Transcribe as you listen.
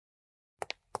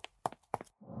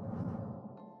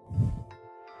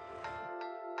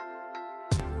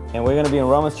And we're going to be in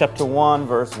Romans chapter 1,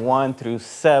 verse 1 through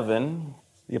 7.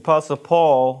 The Apostle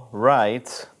Paul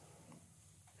writes,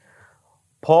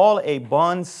 Paul, a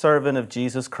bondservant of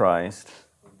Jesus Christ,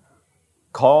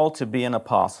 called to be an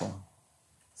apostle,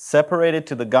 separated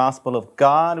to the gospel of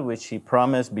God, which he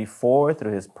promised before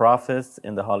through his prophets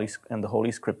in the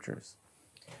Holy Scriptures,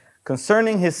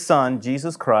 concerning his Son,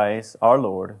 Jesus Christ, our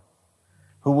Lord,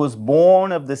 who was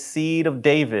born of the seed of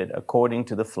David according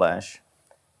to the flesh,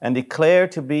 and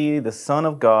declared to be the Son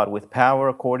of God with power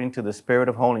according to the Spirit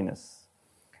of holiness,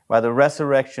 by the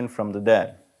resurrection from the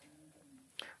dead.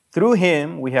 Through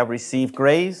him we have received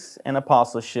grace and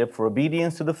apostleship for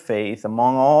obedience to the faith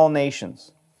among all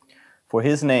nations, for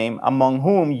his name, among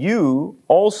whom you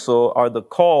also are the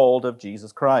called of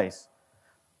Jesus Christ.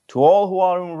 To all who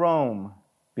are in Rome,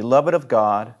 beloved of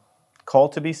God,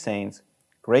 called to be saints,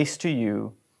 grace to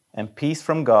you and peace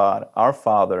from God, our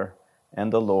Father,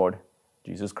 and the Lord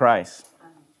Jesus Christ.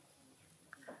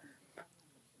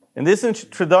 In this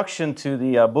introduction to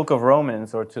the book of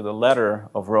Romans, or to the letter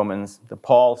of Romans that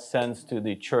Paul sends to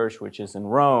the church which is in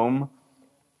Rome,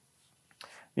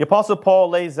 the Apostle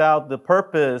Paul lays out the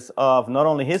purpose of not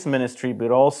only his ministry, but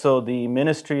also the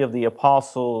ministry of the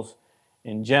apostles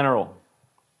in general.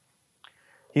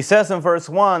 He says in verse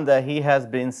 1 that he has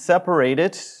been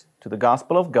separated to the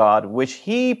gospel of God, which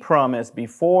he promised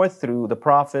before through the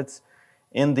prophets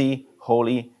in the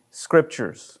Holy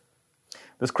Scriptures.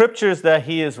 The scriptures that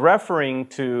he is referring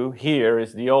to here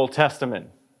is the Old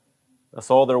Testament. That's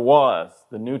all there was.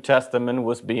 The New Testament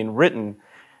was being written,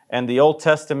 and the Old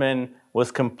Testament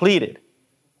was completed.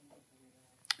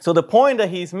 So the point that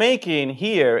he's making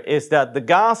here is that the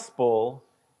gospel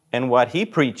and what he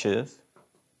preaches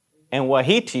and what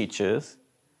he teaches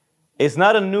is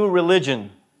not a new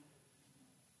religion,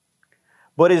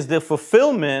 but is the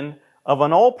fulfillment of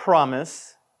an old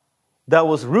promise that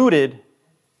was rooted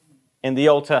in the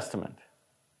Old Testament.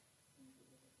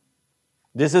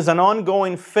 This is an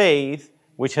ongoing faith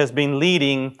which has been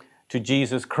leading to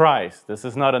Jesus Christ. This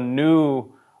is not a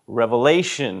new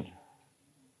revelation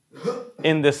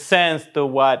in the sense that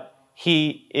what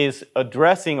he is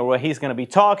addressing or what he's going to be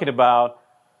talking about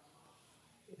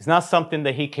is not something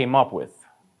that he came up with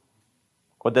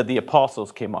or that the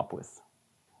apostles came up with,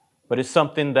 but it's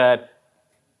something that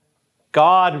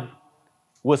God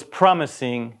was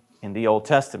promising in the Old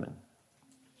Testament.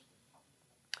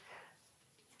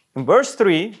 In verse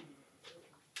 3,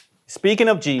 speaking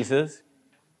of Jesus,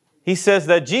 he says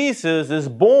that Jesus is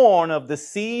born of the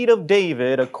seed of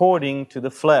David according to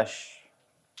the flesh.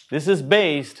 This is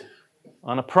based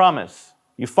on a promise.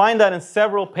 You find that in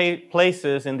several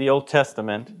places in the Old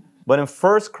Testament, but in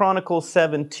 1 Chronicles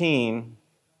 17,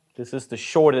 this is the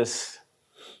shortest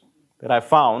that I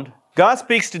found, God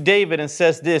speaks to David and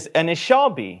says this, "And it shall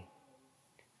be,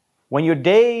 when your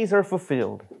days are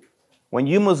fulfilled, when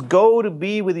you must go to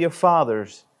be with your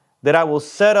fathers, that I will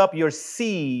set up your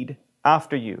seed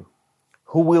after you,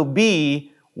 who will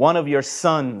be one of your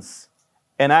sons,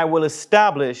 and I will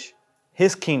establish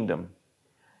his kingdom.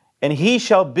 And he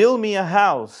shall build me a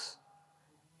house,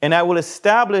 and I will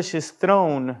establish his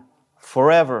throne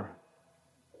forever.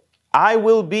 I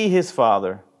will be his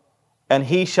father, and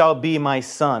he shall be my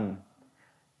son.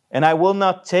 And I will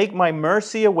not take my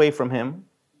mercy away from him,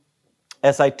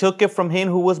 as I took it from him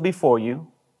who was before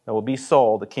you," that will be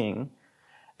Saul the king,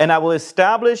 "and I will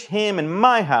establish him in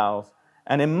my house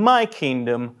and in my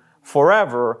kingdom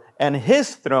forever, and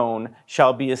his throne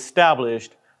shall be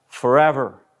established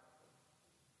forever."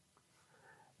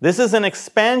 This is an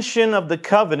expansion of the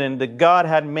covenant that God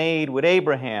had made with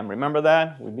Abraham. Remember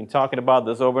that? We've been talking about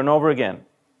this over and over again.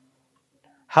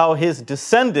 How his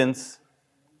descendants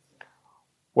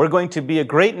were going to be a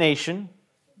great nation,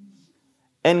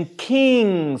 and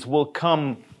kings will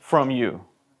come from you.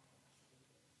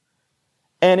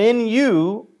 And in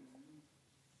you,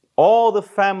 all the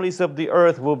families of the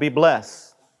earth will be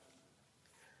blessed.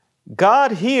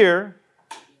 God here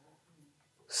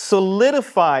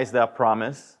solidifies that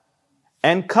promise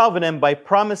and covenant by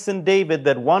promising David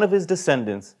that one of his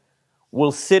descendants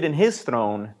will sit in his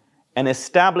throne and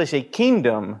establish a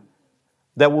kingdom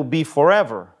that will be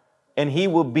forever. And he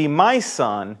will be my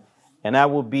son, and I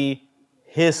will be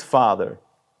his father.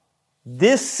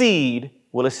 This seed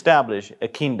will establish a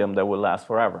kingdom that will last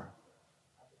forever.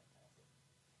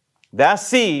 That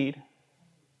seed,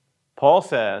 Paul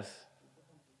says,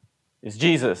 is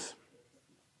Jesus.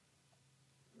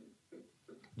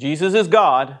 Jesus is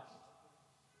God,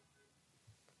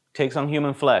 takes on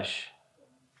human flesh.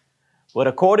 But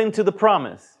according to the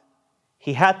promise,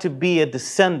 he had to be a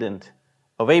descendant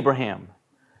of Abraham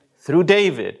through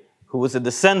David, who was a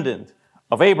descendant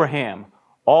of Abraham,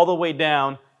 all the way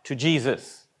down to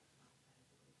Jesus.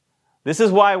 This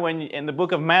is why when in the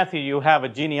book of Matthew you have a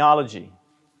genealogy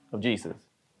of Jesus,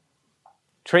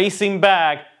 tracing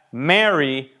back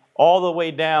Mary all the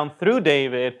way down through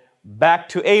David, back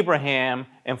to Abraham,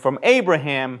 and from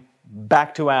Abraham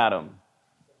back to Adam.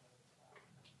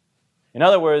 In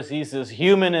other words, he's as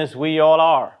human as we all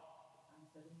are.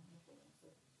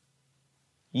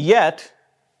 Yet,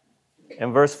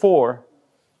 in verse 4,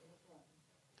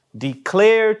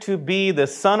 declared to be the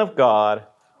Son of God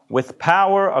with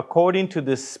power according to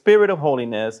the Spirit of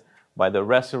holiness by the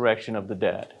resurrection of the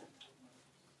dead.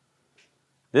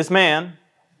 This man,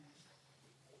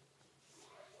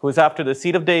 who is after the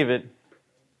seed of David,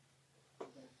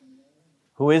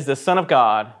 who is the Son of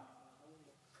God,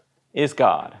 is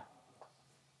God.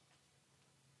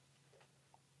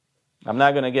 I'm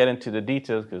not going to get into the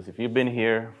details because if you've been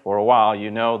here for a while, you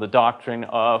know the doctrine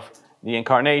of the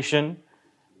incarnation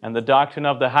and the doctrine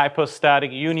of the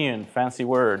hypostatic union. Fancy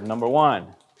word, number one.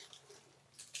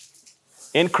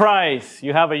 In Christ,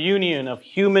 you have a union of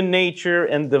human nature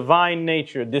and divine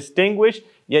nature, distinguished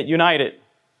yet united.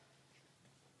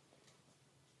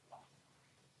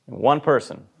 In one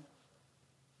person.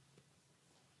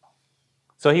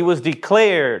 So he was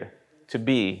declared to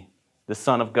be the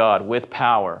Son of God with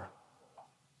power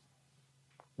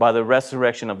by the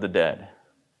resurrection of the dead.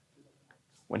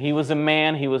 When he was a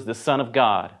man, he was the Son of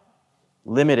God,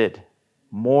 limited,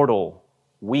 mortal,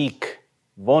 weak,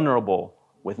 vulnerable,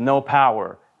 with no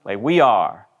power, like we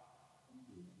are.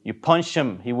 You punch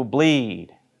him, he will bleed.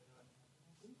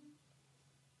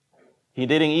 He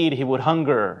didn't eat, he would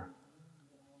hunger.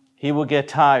 He will get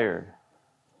tired.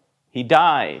 He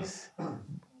dies.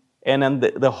 And then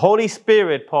the Holy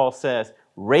Spirit, Paul says,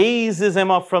 raises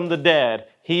him up from the dead.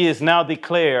 He is now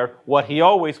declared what he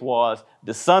always was,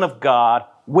 the Son of God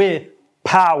with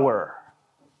power.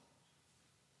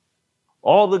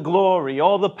 All the glory,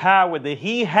 all the power that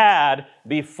he had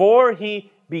before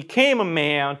he became a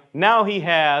man, now he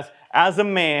has as a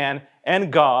man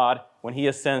and God when he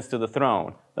ascends to the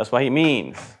throne. That's what he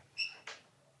means.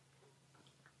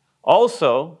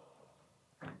 Also,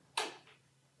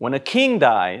 when a king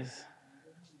dies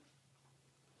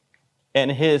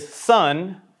and his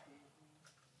son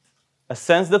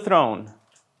ascends the throne,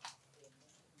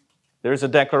 there's a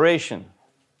declaration.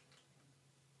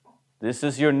 This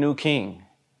is your new king.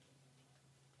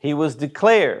 He was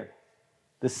declared,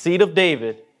 the seed of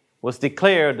David was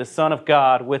declared the Son of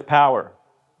God with power.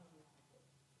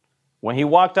 When he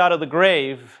walked out of the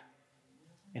grave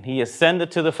and he ascended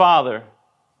to the Father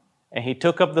and he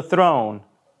took up the throne,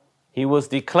 he was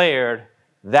declared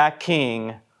that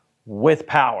king with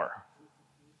power.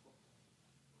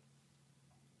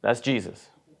 That's Jesus.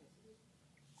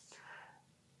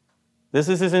 This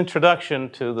is his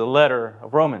introduction to the letter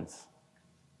of Romans.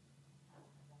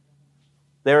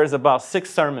 There is about 6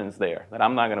 sermons there that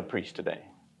I'm not going to preach today.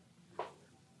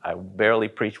 I barely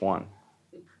preach one.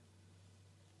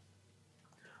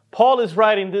 Paul is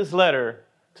writing this letter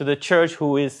to the church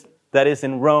that is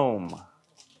in Rome.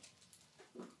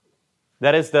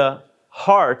 That is the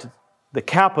heart, the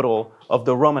capital of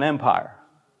the Roman Empire.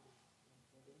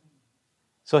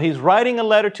 So he's writing a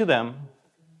letter to them.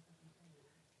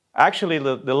 Actually,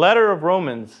 the letter of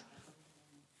Romans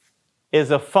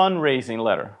is a fundraising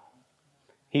letter.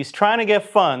 He's trying to get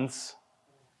funds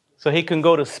so he can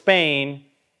go to Spain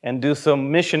and do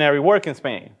some missionary work in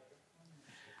Spain.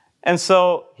 And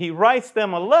so he writes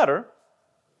them a letter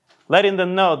letting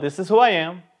them know this is who I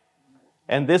am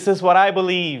and this is what I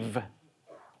believe.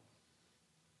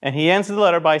 And he ends the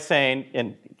letter by saying,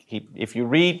 and if you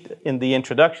read in the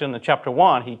introduction in chapter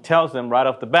 1, he tells them right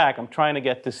off the back, I'm trying to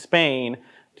get to Spain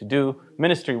to do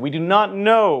ministry. We do not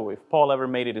know if Paul ever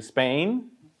made it to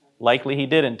Spain. Likely he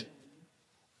didn't.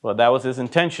 But that was his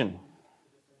intention.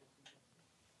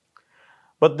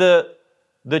 But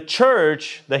the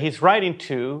church that he's writing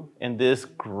to in this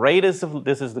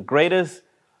is the greatest,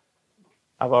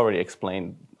 I've already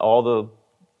explained, all the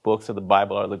books of the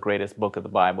Bible are the greatest book of the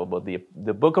Bible, but the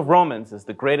book of Romans is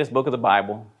the greatest book of the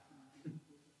Bible,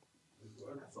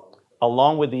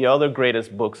 along with the other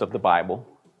greatest books of the Bible.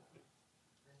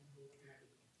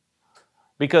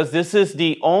 Because this is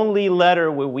the only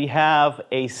letter where we have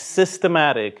a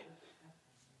systematic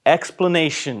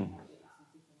explanation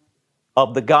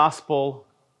of the gospel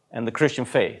and the Christian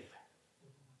faith.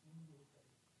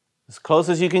 As close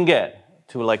as you can get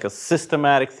to like a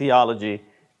systematic theology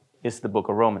is the book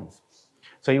of Romans.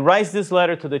 So he writes this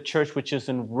letter to the church which is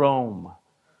in Rome.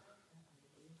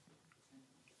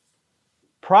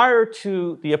 Prior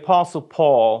to the Apostle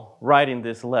Paul writing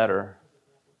this letter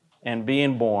and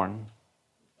being born,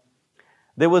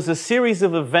 There was a series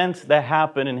of events that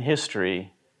happened in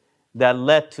history that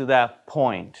led to that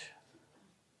point.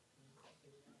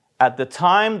 At the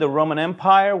time, the Roman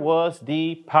Empire was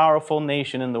the powerful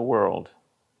nation in the world.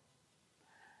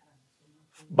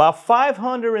 About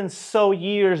 500 and so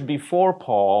years before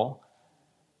Paul,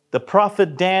 the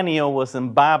prophet Daniel was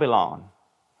in Babylon.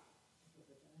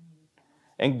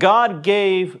 And God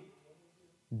gave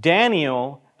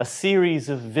Daniel a series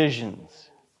of visions.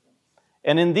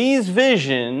 And in these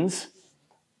visions,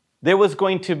 there was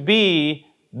going to be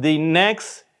the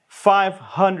next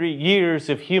 500 years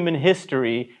of human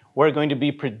history were going to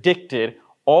be predicted,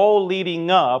 all leading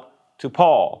up to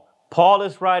Paul. Paul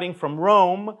is writing from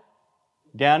Rome.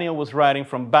 Daniel was writing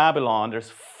from Babylon. There's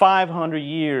 500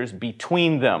 years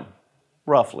between them,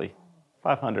 roughly,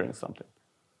 500 and something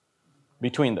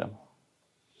between them.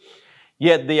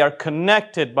 Yet they are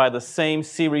connected by the same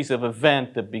series of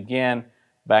events that began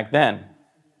back then.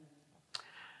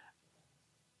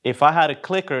 If I had a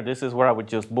clicker, this is where I would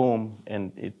just boom,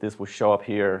 and this would show up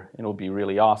here, and it would be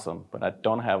really awesome. But I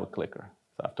don't have a clicker,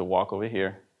 so I have to walk over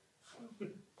here.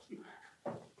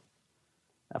 I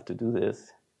have to do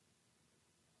this.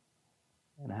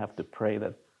 And I have to pray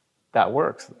that that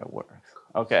works. That works.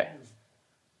 Okay.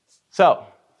 So.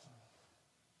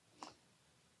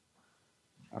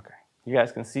 Okay. You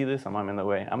guys can see this? I'm in the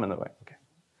way. I'm in the way. Okay.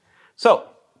 So.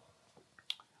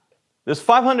 There's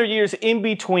 500 years in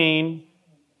between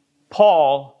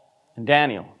Paul and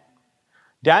Daniel.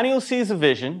 Daniel sees a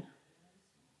vision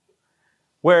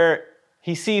where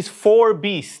he sees 4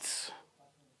 beasts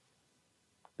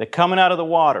that coming out of the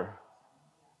water.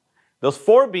 Those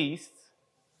 4 beasts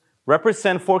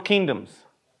represent 4 kingdoms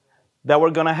that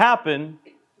were going to happen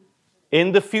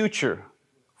in the future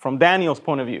from Daniel's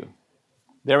point of view.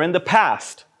 They're in the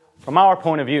past from our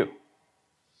point of view.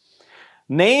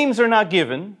 Names are not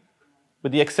given,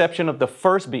 with the exception of the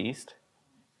first beast,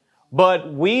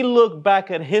 but we look back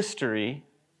at history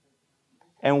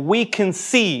and we can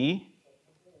see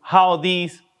how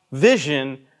these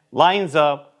vision lines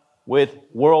up with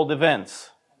world events.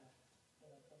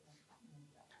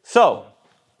 So,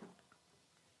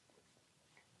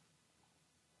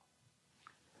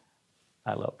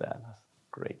 I love that. That's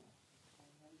great.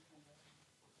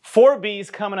 4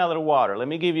 beasts coming out of the water. Let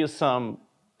me give you some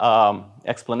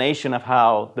explanation of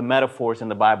how the metaphors in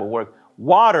the Bible work.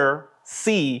 Water,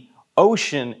 sea,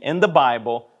 ocean in the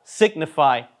Bible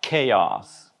signify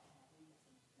chaos.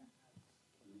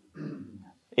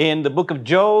 In the book of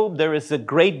Job, there is a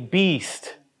great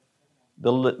beast,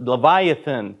 the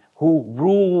Leviathan, who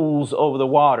rules over the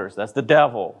waters. That's the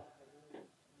devil.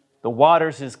 The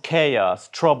waters is chaos,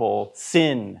 trouble,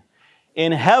 sin.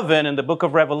 In heaven, in the book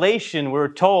of Revelation, we're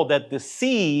told that the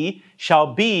sea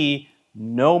shall be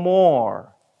no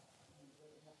more.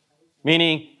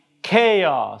 Meaning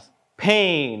chaos,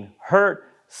 pain, hurt,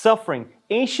 suffering.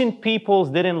 Ancient peoples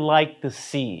didn't like the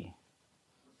sea.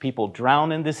 People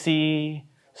drowned in the sea.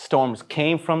 Storms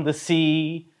came from the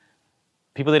sea.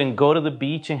 People didn't go to the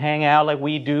beach and hang out like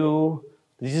we do.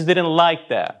 They just didn't like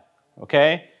that.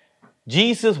 Okay?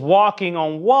 Jesus walking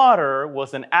on water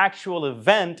was an actual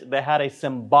event that had a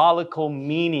symbolical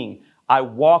meaning. I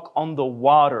walk on the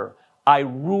water. I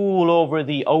rule over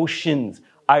the oceans.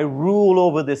 I rule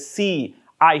over the sea.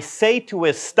 I say to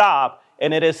it, stop,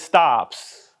 and it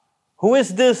stops. Who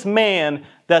is this man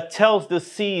that tells the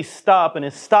sea stop and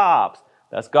it stops?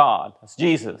 That's God. That's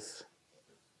Jesus.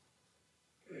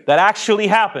 That actually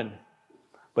happened,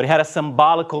 but it had a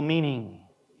symbolical meaning.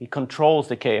 He controls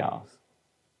the chaos.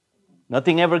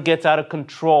 Nothing ever gets out of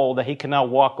control that he cannot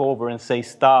walk over and say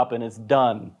stop and it's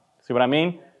done. See what I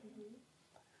mean?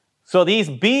 So these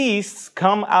beasts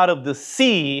come out of the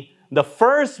sea. The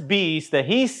first beast that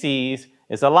he sees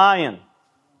is a lion.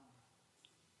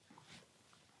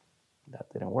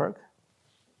 That didn't work.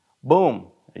 Boom.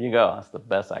 There you go. That's the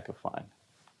best I could find.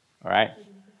 All right.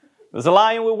 There's a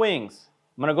lion with wings.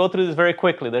 I'm going to go through this very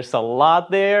quickly. There's a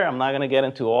lot there. I'm not going to get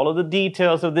into all of the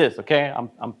details of this, okay?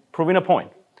 I'm proving a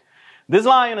point. This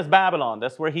lion is Babylon.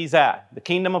 That's where he's at. The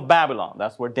kingdom of Babylon.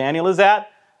 That's where Daniel is at.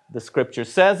 The scripture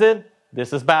says it.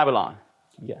 This is Babylon.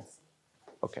 Yes.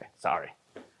 Okay, sorry.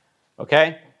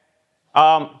 Okay?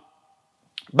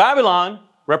 Babylon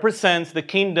represents the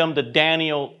kingdom that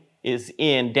Daniel is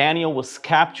in. Daniel was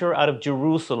captured out of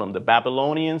Jerusalem. The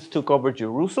Babylonians took over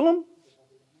Jerusalem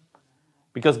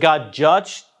because God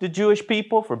judged the Jewish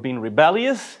people for being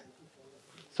rebellious.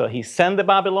 So he sent the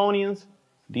Babylonians,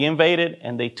 they invaded,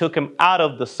 and they took him out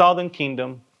of the southern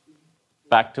kingdom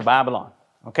back to Babylon.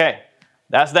 Okay,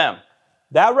 that's them.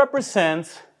 That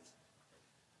represents,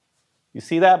 you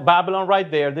see that Babylon right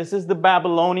there? This is the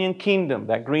Babylonian kingdom,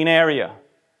 that green area.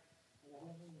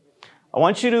 I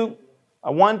want you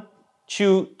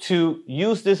to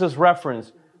use this as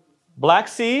reference. Black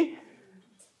Sea,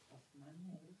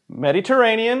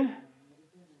 Mediterranean,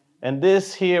 and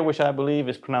this here, which I believe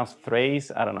is pronounced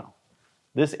Thrace, I don't know.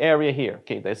 This area here,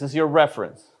 okay, this is your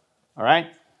reference, all right?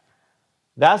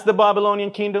 That's the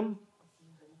Babylonian kingdom,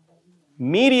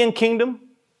 Median kingdom,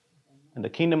 and the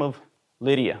kingdom of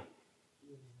Lydia.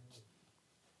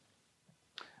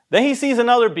 Then he sees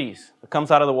another beast that comes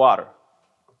out of the water.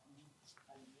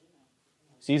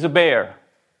 Sees a bear.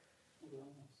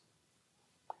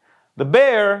 The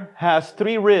bear has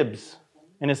 3 ribs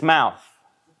in his mouth,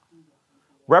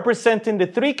 representing the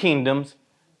 3 kingdoms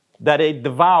that it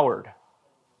devoured.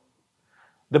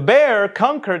 The bear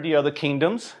conquered the other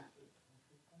kingdoms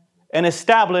and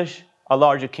established a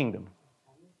larger kingdom.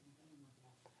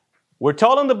 We're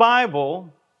told in the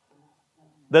Bible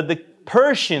that the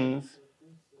Persians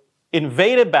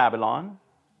invaded Babylon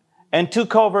and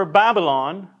took over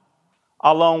Babylon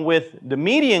along with the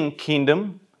Median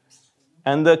kingdom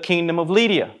and the kingdom of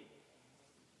Lydia,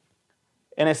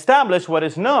 and established what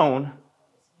is known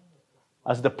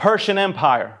as the Persian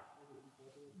Empire.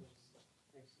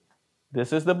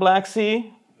 This is the Black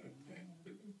Sea.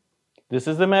 This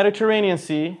is the Mediterranean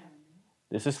Sea.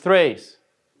 This is Thrace.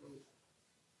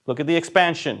 Look at the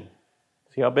expansion.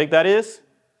 See how big that is?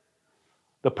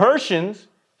 The Persians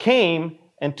came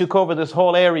and took over this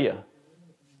whole area.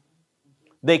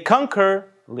 They conquer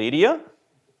Lydia,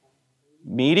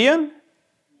 Median,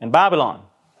 and Babylon.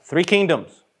 3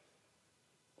 kingdoms.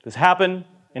 This happened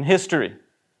in history.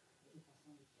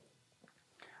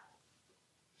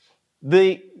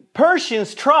 The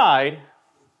Persians tried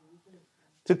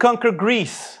to conquer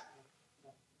Greece.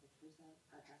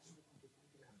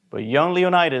 But young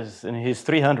Leonidas in his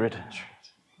 300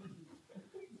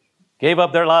 gave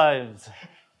up their lives.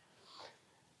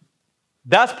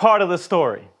 That's part of the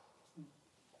story.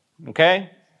 Okay?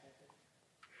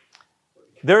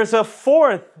 There's a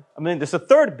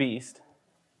third beast,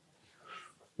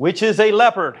 which is a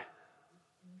leopard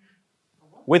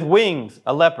with wings,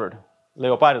 a leopard,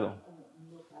 leopardo,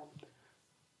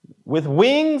 with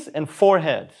wings and 4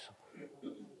 heads.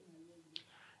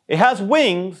 It has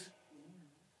wings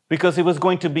because it was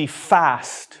going to be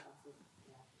fast.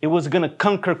 It was going to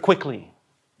conquer quickly.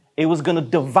 It was going to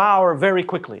devour very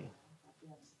quickly.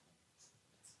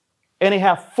 And it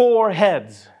had 4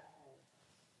 heads.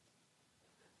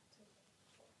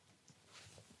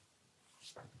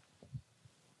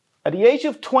 At the age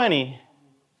of 20,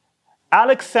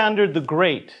 Alexander the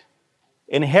Great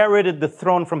inherited the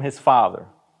throne from his father.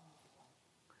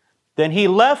 Then he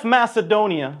left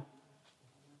Macedonia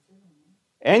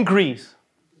and Greece,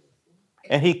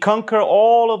 and he conquered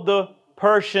all of the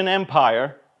Persian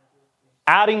Empire,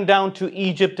 adding down to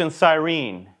Egypt and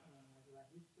Cyrene.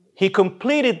 He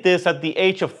completed this at the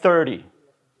age of 30.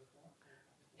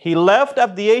 He left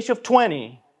at the age of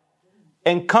 20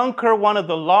 and conquered one of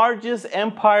the largest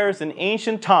empires in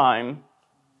ancient time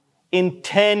in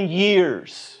 10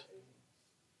 years.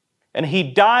 And he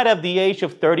died at the age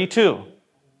of 32.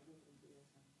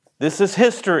 This is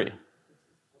history.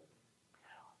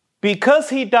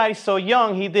 Because he died so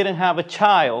young, he didn't have a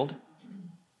child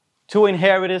to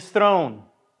inherit his throne.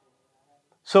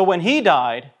 So when he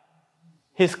died,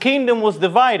 his kingdom was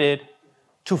divided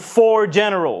to 4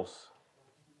 generals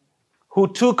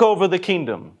who took over the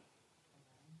kingdom.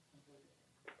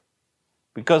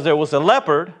 Because there was a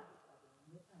leopard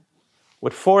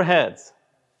with 4 heads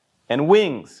and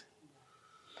wings.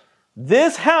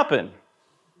 This happened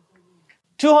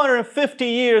 250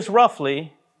 years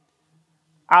roughly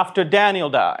after Daniel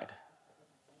died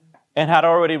and had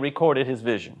already recorded his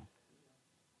vision.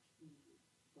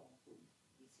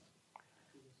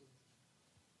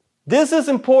 This is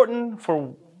important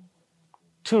for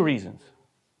 2 reasons.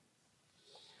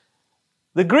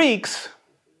 The Greeks,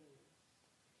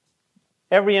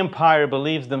 every empire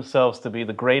believes themselves to be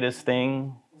the greatest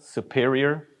thing,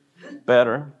 superior,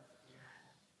 better.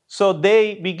 So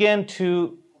they began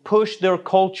to push their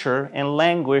culture and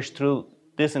language through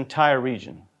this entire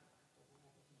region.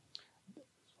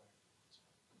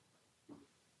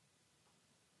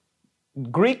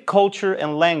 Greek culture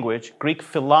and language, Greek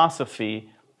philosophy,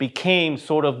 became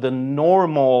sort of the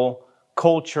normal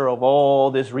culture of all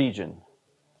this region.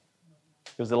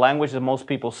 It was the language that most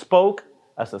people spoke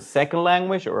as a second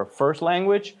language or a first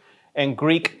language, and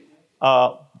Greek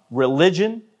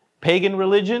religion, pagan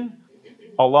religion,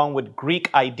 along with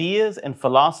Greek ideas and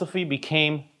philosophy,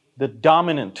 became the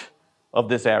dominant of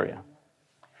this area,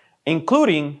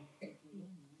 including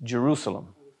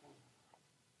Jerusalem.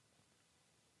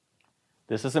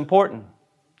 This is important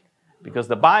because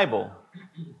the Bible,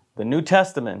 the New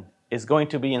Testament, is going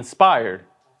to be inspired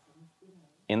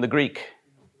in the Greek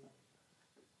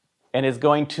and is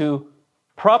going to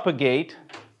propagate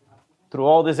through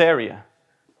all this area.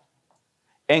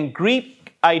 And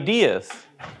Greek ideas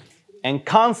and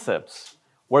concepts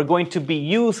were going to be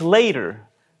used later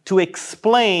to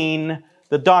explain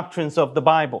the doctrines of the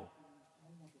Bible.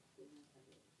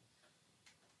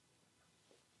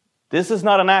 This is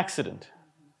not an accident.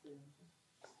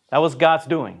 That was God's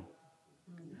doing.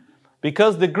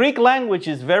 Because the Greek language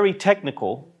is very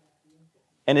technical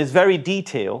and is very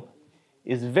detailed,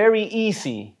 is very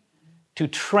easy to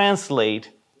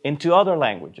translate into other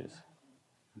languages,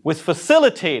 which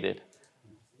facilitated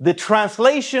the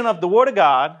translation of the Word of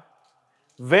God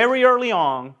very early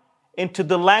on into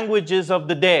the languages of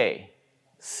the day,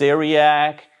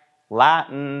 Syriac,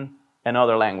 Latin, and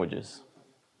other languages.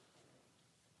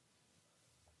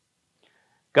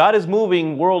 God is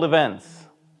moving world events.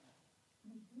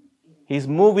 He's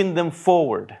moving them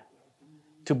forward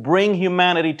to bring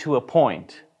humanity to a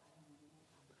point.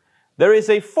 There is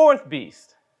a fourth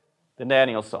beast that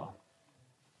Daniel saw.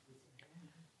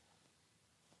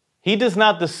 He does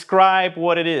not describe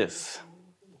what it is.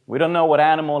 We don't know what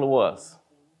animal it was.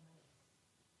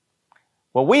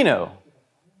 What we know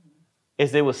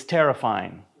is it was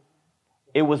terrifying.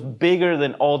 It was bigger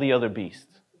than all the other beasts.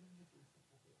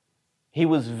 He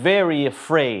was very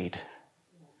afraid.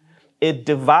 It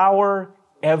devoured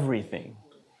everything.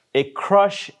 It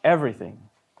crushed everything.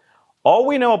 All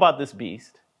we know about this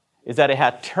beast is that it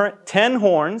had 10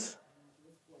 horns,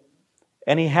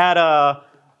 and he had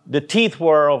the teeth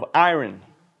were of iron,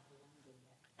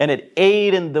 and it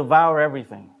ate and devoured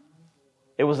everything.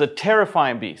 It was a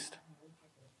terrifying beast.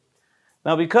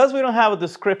 Now, because we don't have a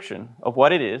description of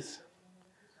what it is,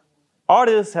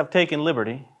 artists have taken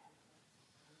liberty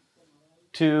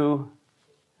to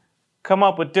come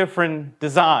up with different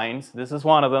designs. This is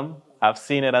one of them. I've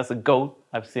seen it as a goat.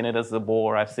 I've seen it as a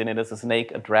boar. I've seen it as a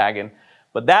snake, a dragon.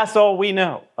 But that's all we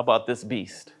know about this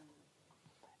beast.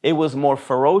 It was more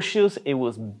ferocious. It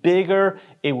was bigger.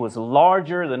 It was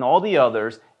larger than all the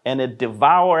others. And it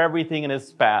devoured everything in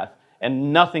its path.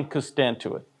 And nothing could stand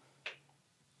to it.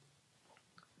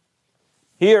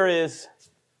 Here is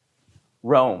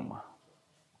Rome.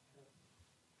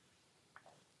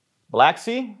 Black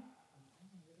Sea,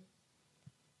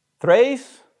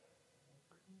 Thrace,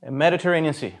 and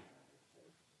Mediterranean Sea.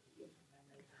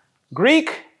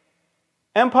 Greek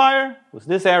Empire was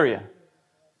this area.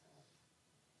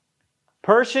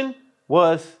 Persian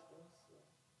was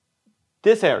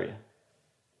this area.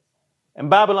 And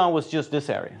Babylon was just this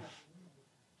area.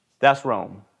 That's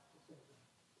Rome.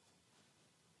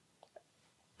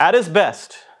 At its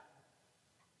best,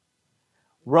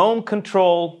 Rome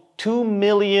controlled 2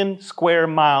 million square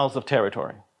miles of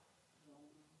territory.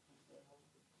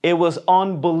 It was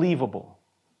unbelievable.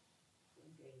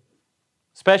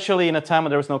 Especially in a time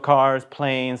when there was no cars,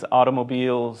 planes,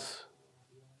 automobiles.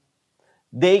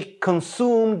 They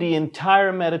consumed the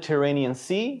entire Mediterranean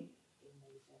Sea,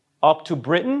 up to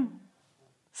Britain,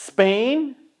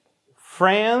 Spain,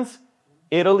 France,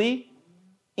 Italy,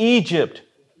 Egypt,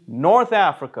 North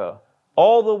Africa,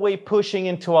 all the way pushing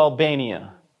into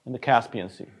Albania in the Caspian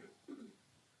Sea.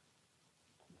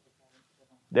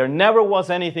 There never was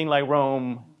anything like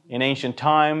Rome in ancient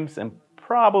times and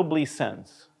probably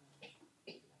since.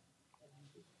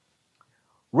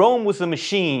 Rome was a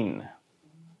machine.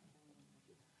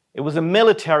 It was a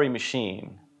military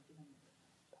machine.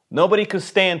 Nobody could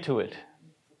stand to it.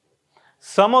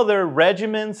 Some of their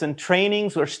regiments and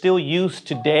trainings are still used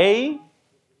today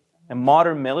in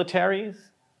modern militaries.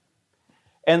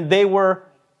 And they were,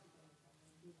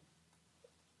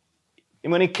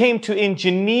 when it came to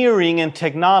engineering and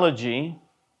technology,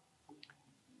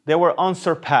 they were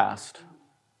unsurpassed.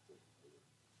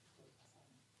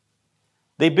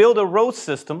 They built a road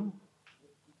system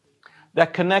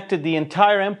that connected the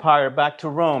entire empire back to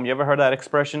Rome. You ever heard that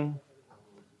expression?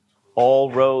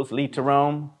 All roads lead to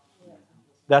Rome.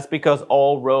 That's because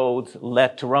all roads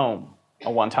led to Rome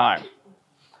at one time.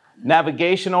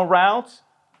 Navigational routes,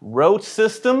 road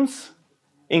systems,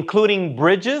 including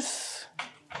bridges,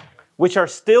 which are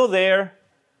still there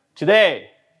today.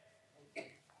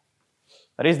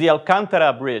 That is the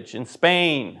Alcántara Bridge in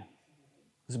Spain. It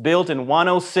was built in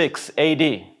 106 AD.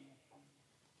 It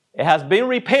has been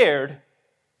repaired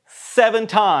 7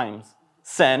 times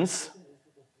since,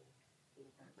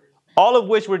 all of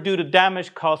which were due to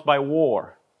damage caused by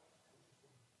war.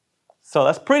 So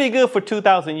that's pretty good for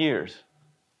 2,000 years.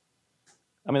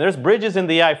 I mean, there's bridges in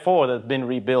the I-4 that's been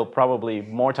rebuilt probably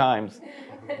more times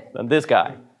than this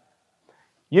guy.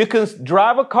 You can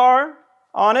drive a car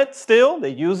on it still, they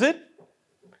use it.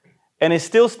 and is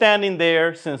still standing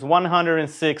there since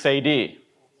 106 AD.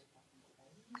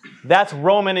 That's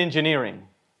Roman engineering.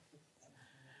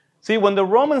 See, when the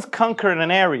Romans conquered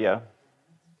an area,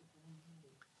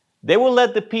 they will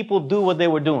let the people do what they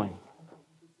were doing.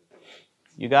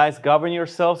 You guys govern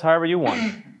yourselves however you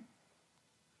want.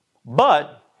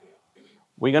 But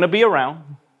we're going to be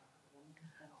around.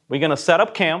 We're going to set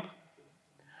up camp.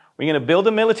 We're going to build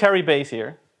a military base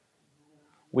here.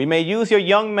 We may use your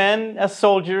young men as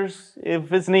soldiers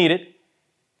if it's needed.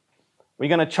 We're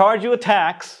going to charge you a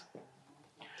tax.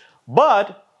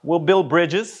 But we'll build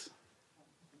bridges.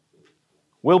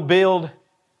 We'll build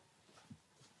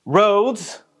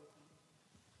roads.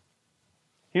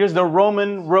 Here's the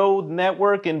Roman road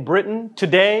network in Britain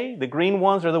today. The green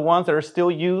ones are the ones that are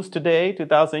still used today,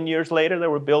 2,000 years later. They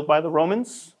were built by the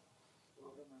Romans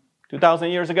 2,000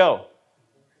 years ago.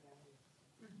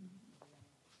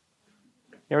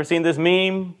 You ever seen this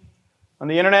meme on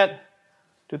the internet?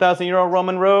 2,000-year-old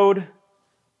Roman road,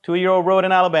 2-year-old road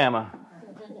in Alabama.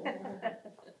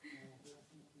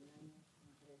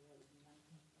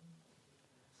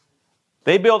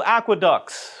 They build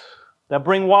aqueducts that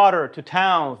bring water to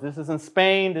towns. This is in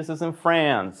Spain, this is in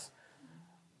France.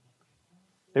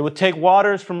 They would take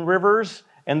waters from rivers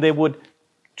and they would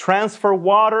transfer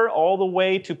water all the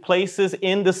way to places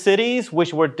in the cities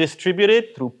which were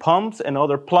distributed through pumps and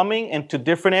other plumbing and to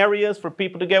different areas for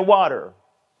people to get water.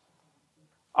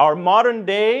 Our modern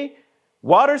day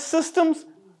water systems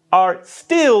are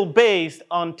still based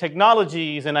on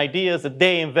technologies and ideas that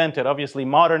they invented, obviously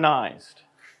modernized.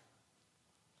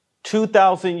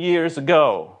 2,000 years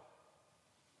ago.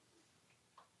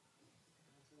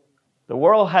 The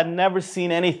world had never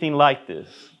seen anything like this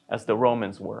as the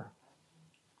Romans were.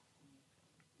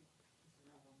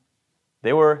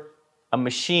 They were a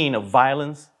machine of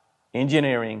violence,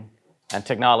 engineering, and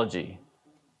technology.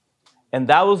 And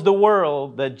that was the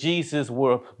world that Jesus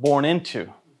was born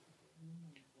into.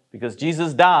 Because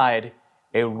Jesus died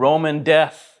a Roman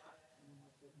death.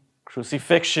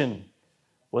 Crucifixion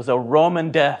was a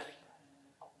Roman death.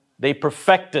 They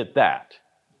perfected that.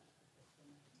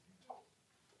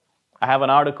 I have an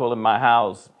article in my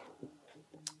house.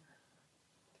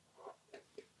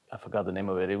 I forgot the name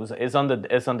of it. It's on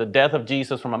the death of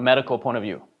Jesus from a medical point of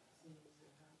view.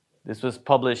 This was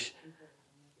published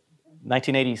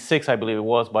 1986, I believe it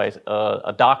was, by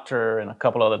a doctor and a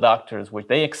couple other doctors, which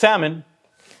they examined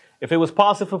if it was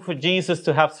possible for Jesus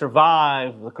to have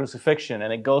survived the crucifixion.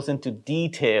 And it goes into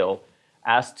detail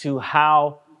as to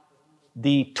how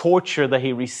the torture that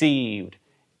he received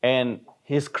and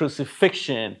his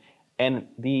crucifixion and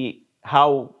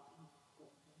how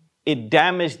it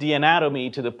damaged the anatomy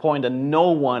to the point that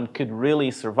no one could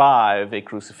really survive a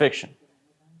crucifixion.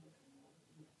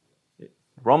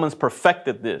 Romans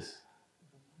perfected this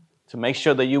to make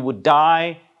sure that you would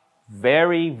die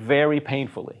very, very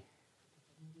painfully.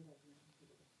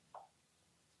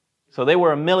 So they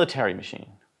were a military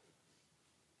machine.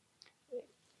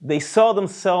 They saw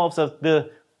themselves as the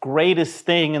greatest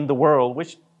thing in the world,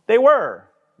 which they were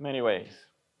in many ways.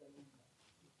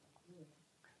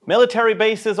 Military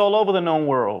bases all over the known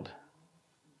world.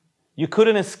 You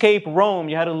couldn't escape Rome.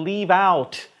 You had to leave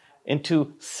out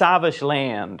into savage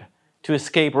land to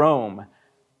escape Rome.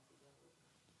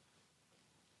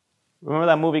 Remember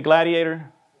that movie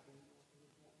Gladiator?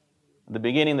 At the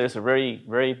beginning, there's a very,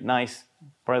 very nice,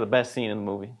 probably the best scene in the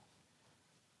movie.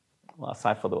 Well,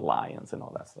 aside for the lions and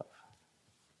all that stuff.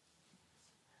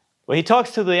 Well, he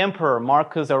talks to the emperor,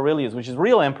 Marcus Aurelius, which is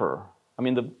real emperor. I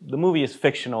mean, the movie is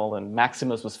fictional and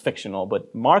Maximus was fictional,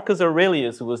 but Marcus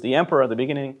Aurelius, who was the emperor at the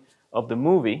beginning of the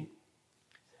movie,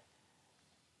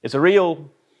 is a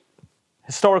real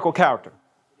historical character.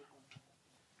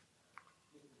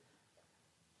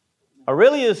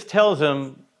 Aurelius tells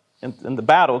him in the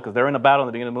battle, because they're in a battle in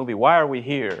the beginning of the movie, why are we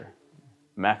here,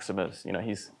 Maximus?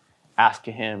 He's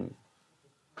asking him.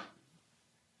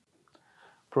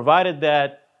 Provided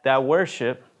that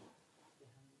worship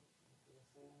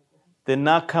did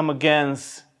not come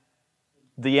against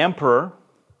the emperor,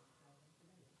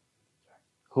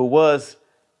 who was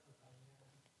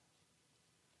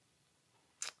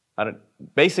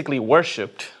basically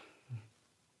worshipped.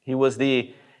 He was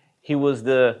the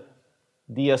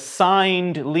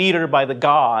assigned leader by the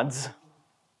gods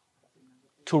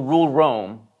to rule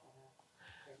Rome.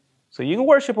 So you can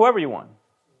worship whoever you want.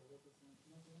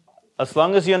 As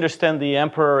long as you understand the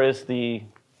emperor is the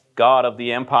god of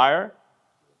the empire,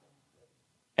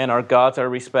 and our gods are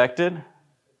respected,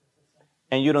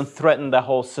 and you don't threaten the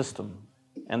whole system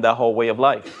and that whole way of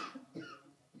life.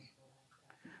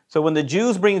 So when the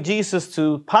Jews bring Jesus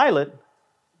to Pilate,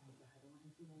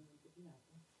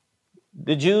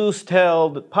 the Jews tell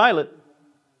Pilate,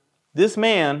 this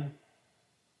man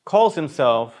calls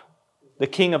himself the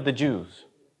King of the Jews.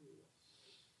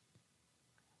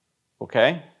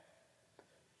 Okay?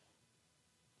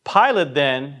 Pilate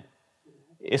then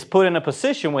is put in a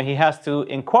position where he has to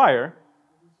inquire,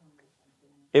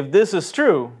 if this is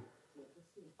true,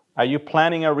 are you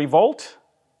planning a revolt?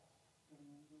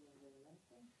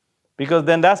 Because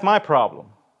then that's my problem.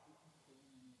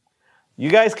 You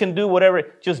guys can do whatever,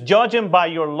 just judge him by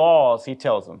your laws, he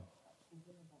tells them.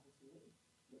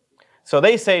 So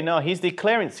they say, no, he's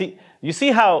declaring. See, you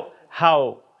see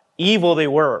how evil they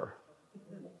were.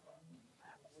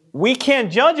 We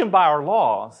can't judge him by our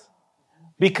laws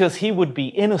because he would be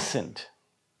innocent.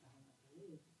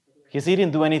 Because he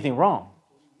didn't do anything wrong.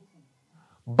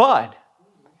 But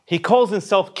he calls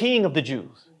himself King of the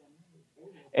Jews.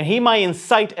 And he might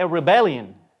incite a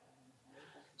rebellion.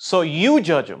 So you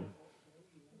judge him.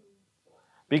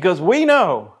 Because we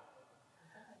know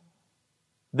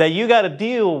that you got to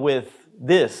deal with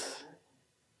this.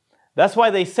 That's why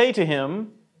they say to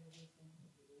him,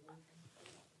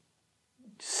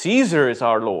 Caesar is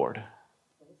our Lord.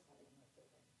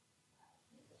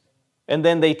 And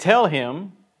then they tell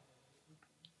him,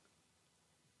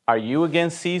 are you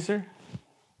against Caesar?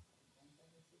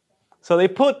 So they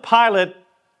put Pilate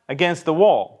against the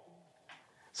wall.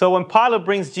 So when Pilate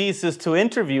brings Jesus to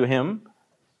interview him,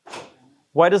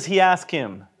 what does he ask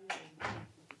him?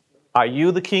 Are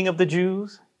you the King of the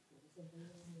Jews?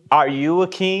 Are you a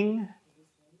king?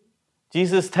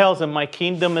 Jesus tells him, my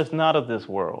kingdom is not of this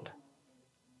world.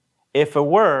 If it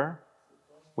were,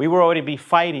 we would already be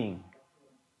fighting.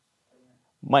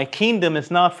 My kingdom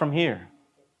is not from here.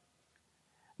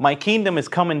 My kingdom is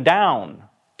coming down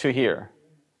to here.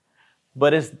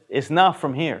 But it's not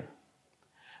from here.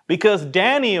 Because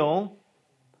Daniel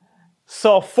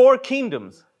saw 4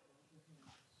 kingdoms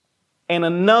and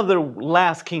another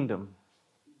last kingdom.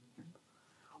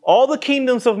 All the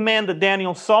kingdoms of man that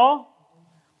Daniel saw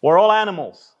were all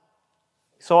animals.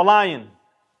 He saw a lion.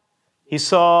 He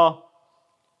saw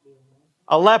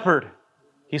a leopard.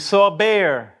 He saw a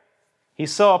bear. He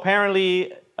saw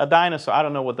apparently a dinosaur. I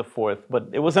don't know what the 4th, but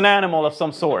it was an animal of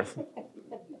some sort.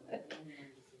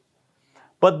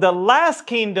 But the last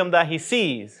kingdom that he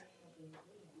sees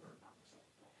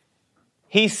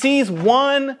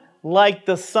one like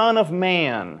the Son of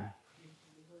Man.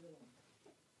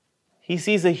 He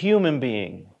sees a human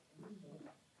being.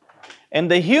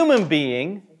 And the human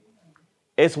being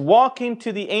is walking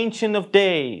to the Ancient of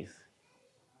Days,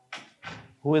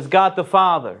 who is God the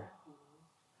Father.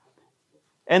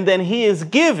 And then he is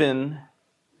given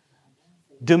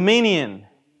dominion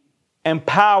and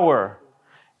power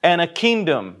and a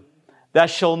kingdom that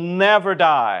shall never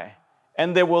die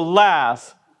and that will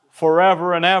last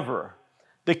forever and ever.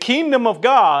 The kingdom of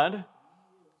God,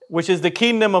 which is the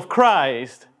kingdom of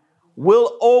Christ,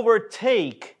 will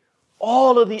overtake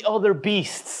all of the other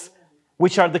beasts,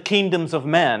 which are the kingdoms of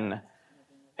men,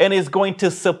 and is going to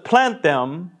supplant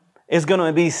them, is going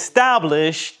to be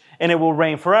established, and it will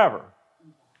reign forever.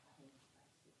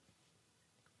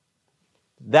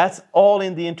 That's all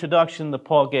in the introduction that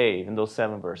Paul gave in those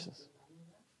 7 verses.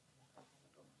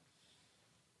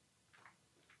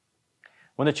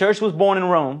 When the church was born in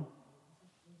Rome,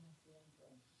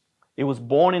 it was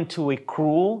born into a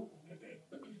cruel,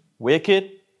 wicked,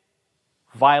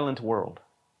 violent world.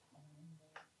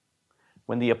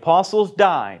 When the apostles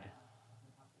died,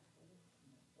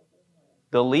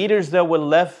 the leaders that were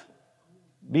left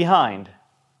behind,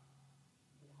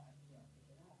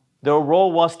 their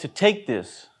role was to take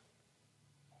this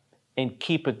and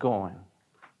keep it going.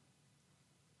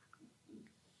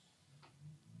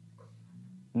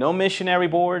 No missionary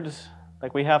boards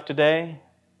like we have today.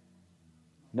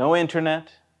 No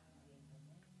internet.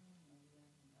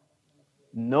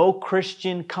 No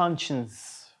Christian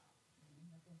conscience.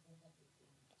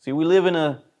 See, we live in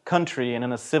a country and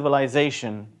in a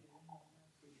civilization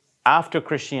after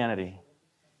Christianity,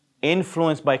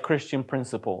 influenced by Christian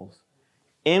principles,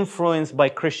 influenced by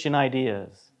Christian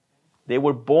ideas. They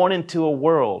were born into a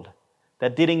world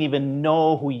that didn't even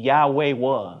know who Yahweh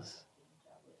was.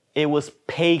 It was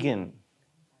pagan.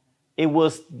 It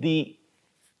was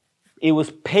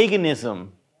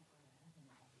paganism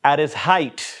at its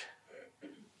height,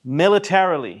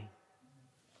 militarily,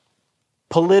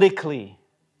 politically,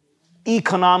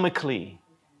 economically,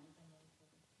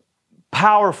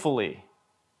 powerfully,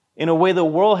 in a way the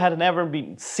world had never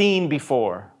been seen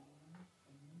before.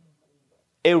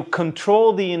 It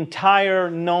controlled the entire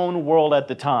known world at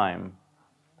the time.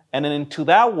 And then into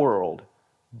that world,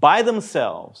 by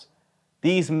themselves,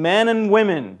 these men and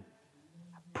women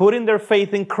putting their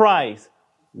faith in Christ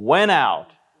went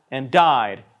out and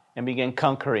died and began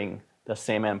conquering the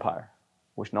same empire,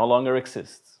 which no longer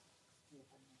exists.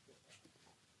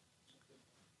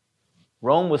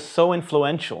 Rome was so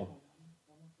influential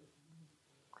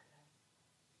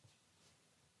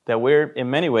that in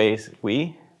many ways,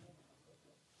 we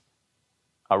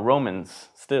are Romans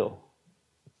still.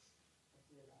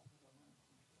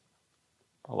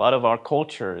 A lot of our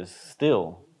culture is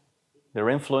still their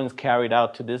influence carried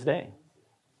out to this day.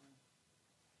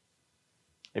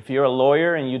 If you're a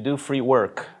lawyer and you do free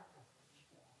work,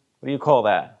 what do you call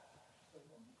that?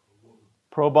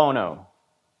 Pro bono.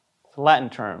 It's a Latin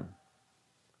term.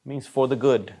 It means for the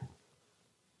good.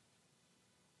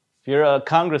 If you're a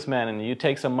congressman and you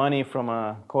take some money from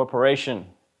a corporation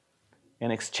in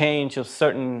exchange of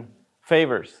certain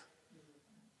favors,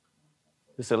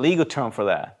 there's a legal term for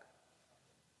that.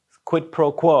 It's quid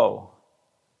pro quo.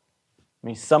 It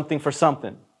means something for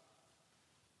something.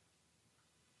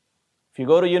 If you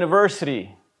go to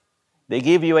university, they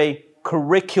give you a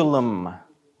curriculum,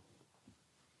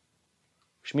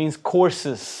 which means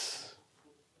courses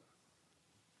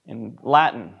in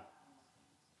Latin.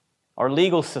 Our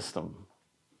legal system,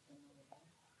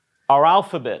 our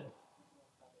alphabet,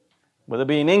 whether it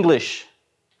be in English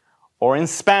or in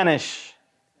Spanish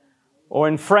or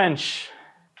in French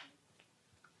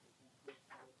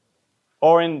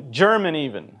or in German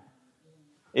even,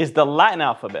 is the Latin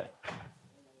alphabet.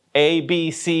 A,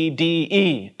 B, C, D,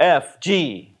 E, F,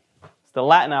 G. It's the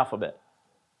Latin alphabet.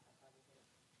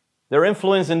 Their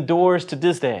influence endures to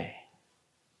this day.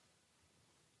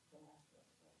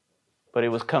 But it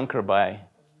was conquered by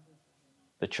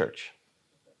the church.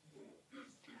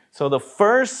 So the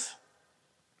first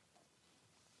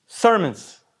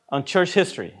sermons on church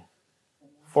history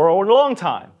for a long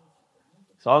time,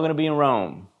 it's all going to be in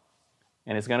Rome.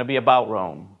 And it's going to be about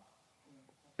Rome.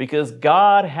 Because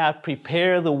God had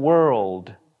prepared the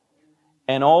world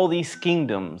and all these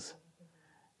kingdoms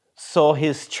so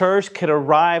His church could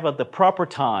arrive at the proper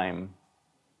time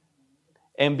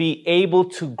and be able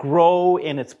to grow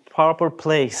in its proper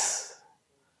place.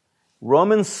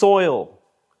 Roman soil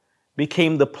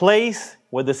became the place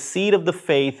where the seed of the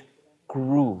faith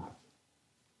grew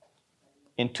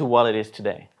into what it is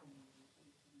today.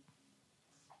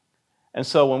 And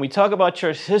so when we talk about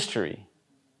church history,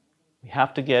 we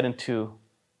have to get into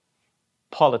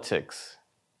politics,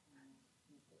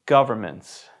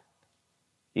 governments,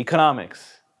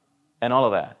 economics, and all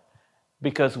of that.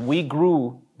 Because we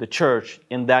grew the church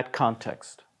in that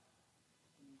context.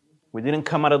 We didn't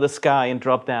come out of the sky and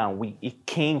drop down. It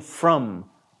came from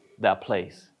that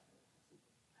place.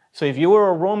 So if you were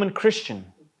a Roman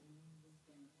Christian,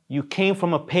 you came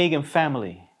from a pagan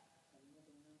family.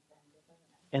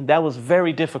 And that was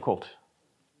very difficult.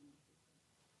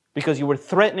 Because you were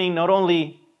threatening not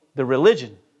only the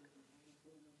religion,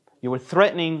 you were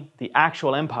threatening the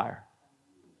actual empire.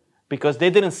 Because they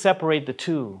didn't separate the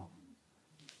two.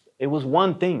 It was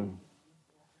one thing.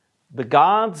 The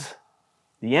gods,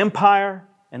 the empire,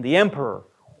 and the emperor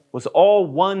was all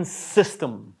one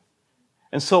system.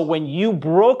 And so when you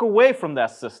broke away from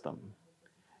that system,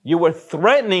 you were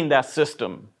threatening that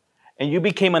system, and you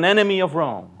became an enemy of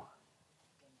Rome.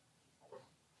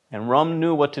 And Rome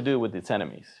knew what to do with its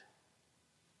enemies.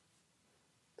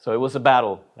 So it was a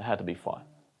battle that had to be fought.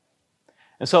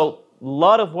 And so a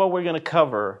lot of what we're going to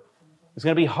cover is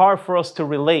going to be hard for us to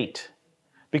relate,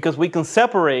 because we can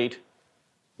separate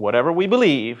whatever we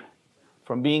believe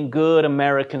from being good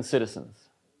American citizens.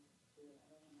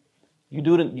 You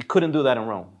couldn't do that in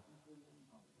Rome.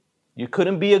 You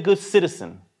couldn't be a good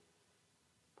citizen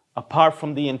apart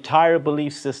from the entire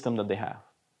belief system that they have,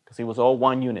 because it was all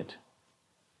one unit.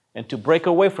 And to break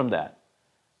away from that,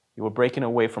 you were breaking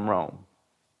away from Rome.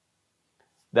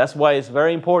 That's why it's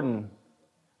very important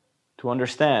to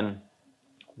understand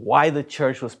why the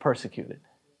church was persecuted.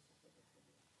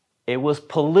 It was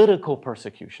political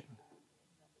persecution.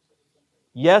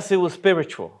 Yes, it was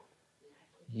spiritual.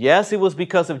 Yes, it was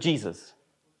because of Jesus.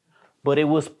 But it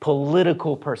was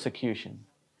political persecution.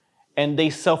 And they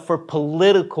suffered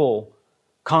political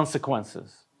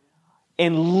consequences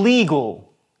and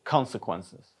legal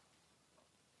consequences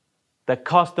that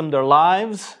cost them their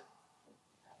lives,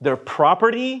 their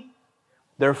property,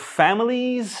 their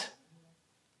families,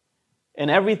 and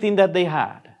everything that they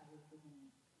had.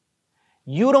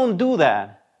 You don't do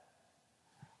that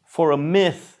for a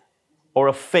myth or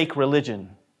a fake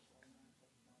religion.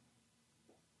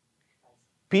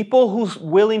 People who's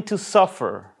willing to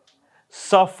suffer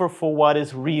for what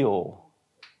is real,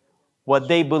 what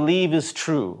they believe is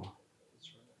true.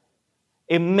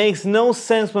 It makes no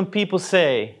sense when people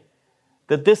say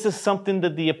that this is something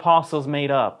that the apostles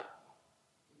made up.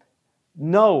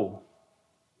 Know.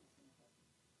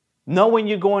 Know when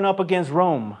you're going up against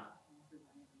Rome.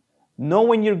 Know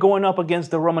when you're going up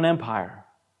against the Roman Empire.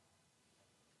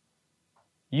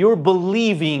 You're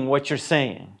believing what you're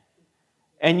saying.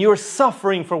 And you're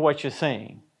suffering for what you're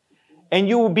saying. And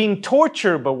you're being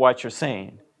tortured by what you're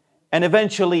saying. And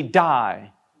eventually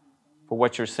die for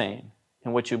what you're saying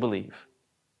and what you believe.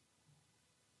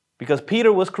 Because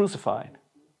Peter was crucified.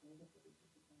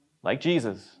 Like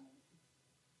Jesus.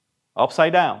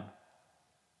 Upside down.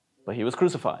 But he was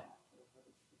crucified.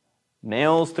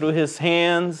 Nails through his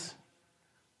hands.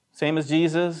 Same as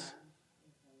Jesus.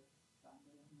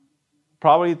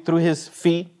 Probably through his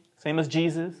feet. Same as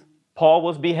Jesus. Paul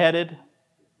was beheaded.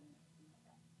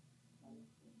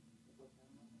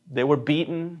 They were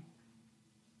beaten,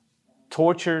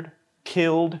 tortured,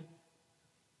 killed.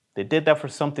 They did that for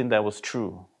something that was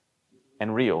true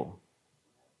and real.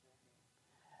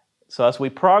 So as we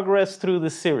progress through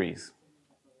this series,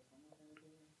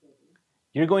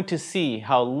 you're going to see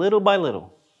how little by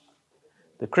little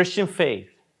the Christian faith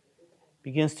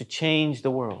begins to change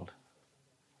the world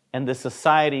and the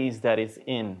societies that it's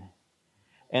in.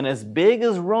 And as big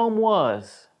as Rome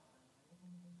was,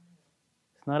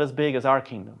 it's not as big as our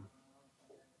kingdom.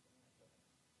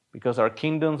 Because our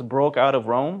kingdoms broke out of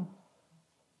Rome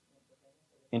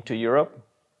into Europe,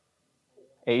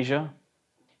 Asia,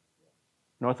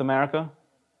 North America,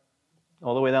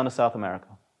 all the way down to South America.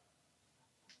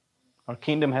 Our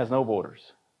kingdom has no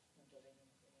borders.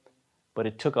 But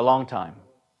it took a long time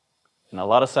and a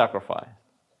lot of sacrifice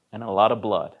and a lot of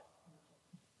blood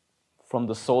from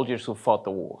the soldiers who fought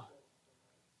the war.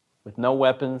 With no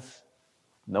weapons,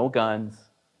 no guns,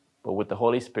 but with the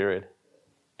Holy Spirit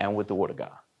and with the Word of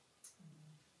God.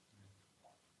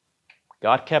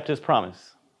 God kept His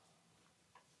promise.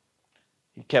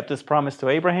 He kept His promise to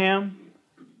Abraham,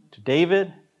 to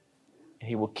David, and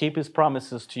He will keep His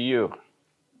promises to you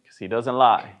because He doesn't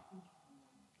lie.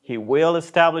 He will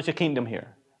establish a kingdom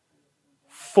here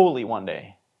fully one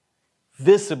day,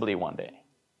 visibly one day.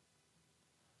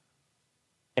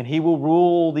 And He will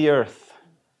rule the earth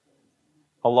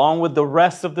along with the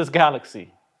rest of this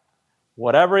galaxy,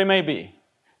 whatever it may be,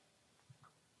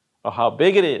 or how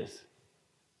big it is.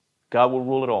 God will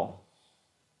rule it all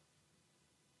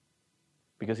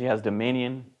because He has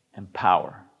dominion and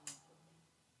power.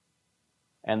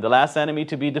 And the last enemy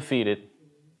to be defeated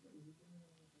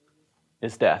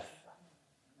is death.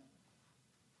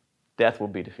 Death will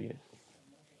be defeated.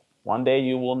 One day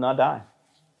you will not die.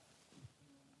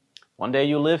 One day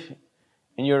you live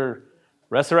in your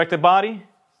resurrected body.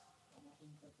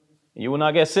 You will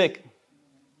not get sick.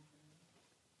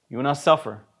 You will not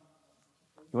suffer.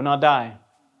 You will not die.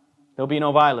 There will be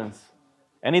no violence.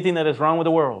 Anything that is wrong with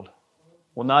the world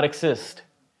will not exist.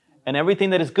 And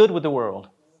everything that is good with the world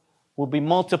will be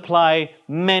multiplied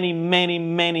many, many,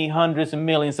 many hundreds and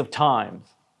millions of times.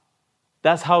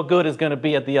 That's how good it's going to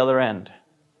be at the other end.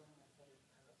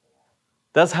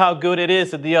 That's how good it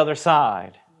is at the other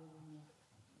side.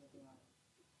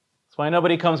 That's why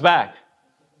nobody comes back.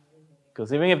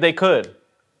 Because even if they could,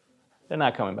 they're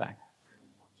not coming back.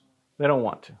 They don't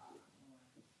want to.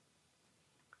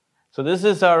 So this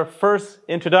is our first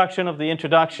introduction of the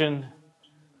introduction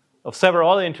of several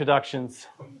other introductions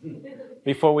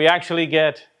before we actually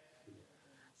get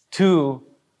to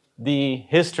the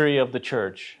history of the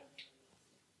church.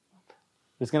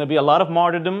 There's going to be a lot of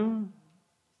martyrdom.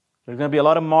 There's going to be a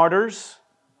lot of martyrs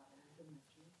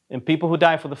and people who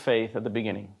die for the faith at the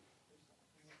beginning.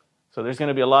 So there's going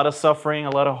to be a lot of suffering,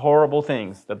 a lot of horrible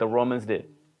things that the Romans did.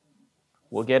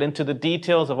 We'll get into the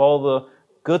details of all the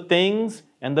good things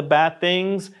and the bad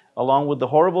things, along with the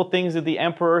horrible things that the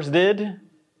emperors did.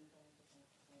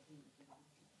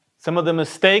 Some of the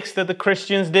mistakes that the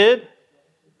Christians did,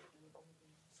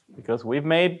 because we've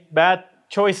made bad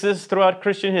choices throughout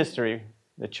Christian history.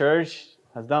 The church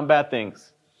has done bad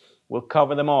things. We'll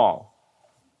cover them all,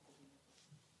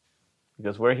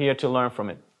 because we're here to learn from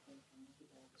it.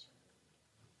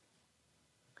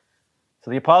 So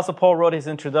the Apostle Paul wrote his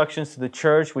introductions to the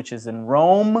church, which is in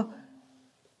Rome,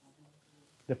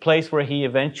 the place where he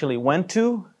eventually went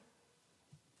to,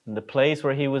 and the place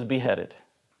where he was beheaded.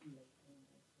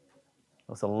 It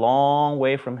was a long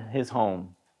way from his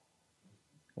home,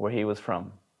 where he was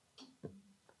from.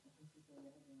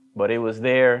 But it was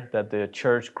there that the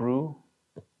church grew,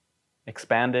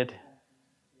 expanded,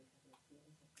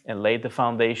 and laid the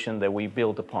foundation that we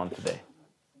build upon today.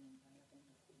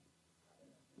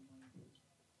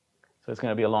 So it's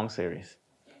going to be a long series.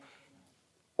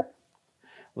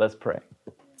 Let's pray.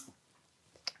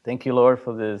 Thank you, Lord,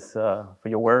 for this, for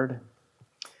your word.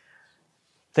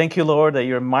 Thank you, Lord, that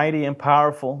you're mighty and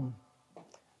powerful,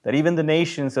 that even the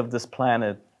nations of this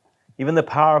planet, even the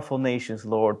powerful nations,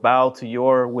 Lord, bow to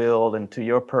your will and to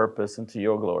your purpose and to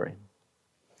your glory.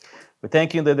 We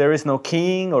thank you that there is no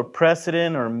king or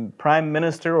president or prime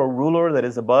minister or ruler that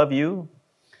is above you,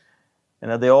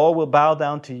 and that they all will bow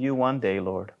down to you one day,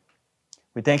 Lord.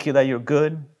 We thank you that you're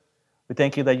good. We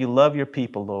thank you that you love your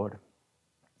people, Lord,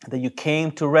 that you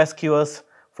came to rescue us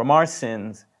from our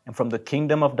sins and from the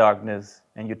kingdom of darkness,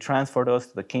 and you transferred us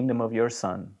to the kingdom of your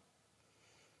Son.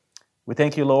 We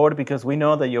thank you, Lord, because we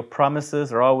know that your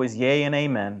promises are always yea and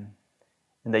amen,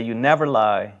 and that you never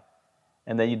lie,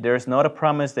 and that there's not a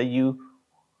promise that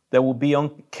will be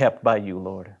unkept by you,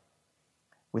 Lord.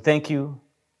 We thank you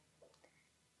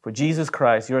for Jesus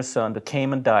Christ, your Son, that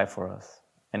came and died for us.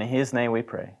 And in his name we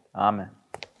pray. Amen.